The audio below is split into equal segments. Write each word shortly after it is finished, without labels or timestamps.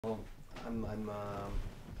Well,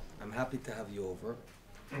 I'm happy to have you over,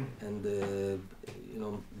 and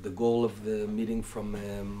the goal of the meeting from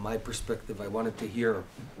my perspective, I wanted to hear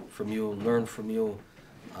from you, learn from you,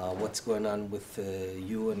 what's going on with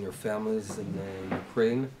you and your families in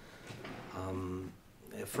Ukraine.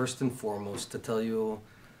 First and foremost, to tell you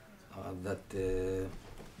that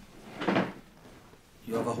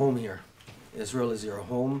you have a home here. Israel is your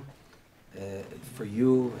home for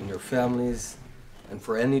you and your families. And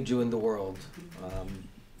for any Jew in the world,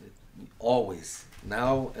 always,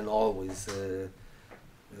 now and always,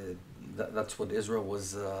 that's what Israel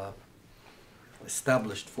was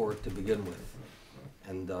established for to begin with.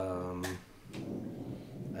 And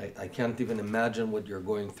I can't even imagine what you're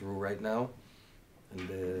going through right now. And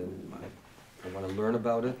I want to learn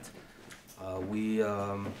about it.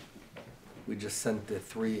 We just sent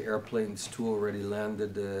 3 airplanes, 2 already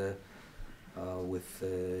landed with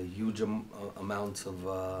huge amounts of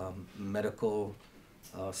medical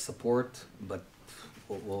support, but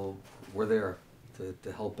we're there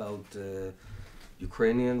to help out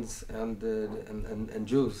Ukrainians and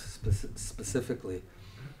Jews specifically.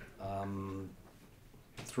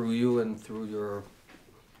 Through you and through your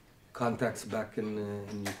contacts back in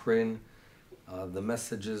Ukraine, the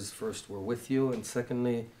messages first were with you, and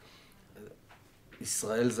secondly,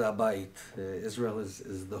 Israel ze habayit. Israel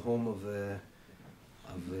is the home of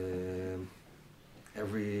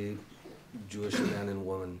every Jewish man and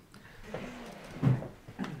woman.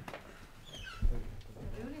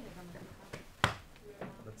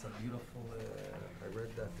 That's a beautiful, I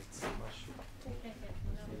read that, it's mashu.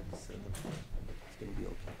 It's going to be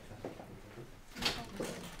okay.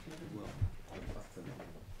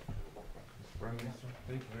 Prime Minister,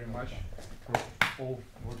 thank you very much for all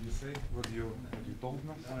what you say, what you told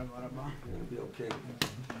us. It'll be okay.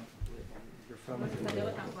 Your family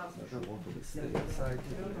will stay inside.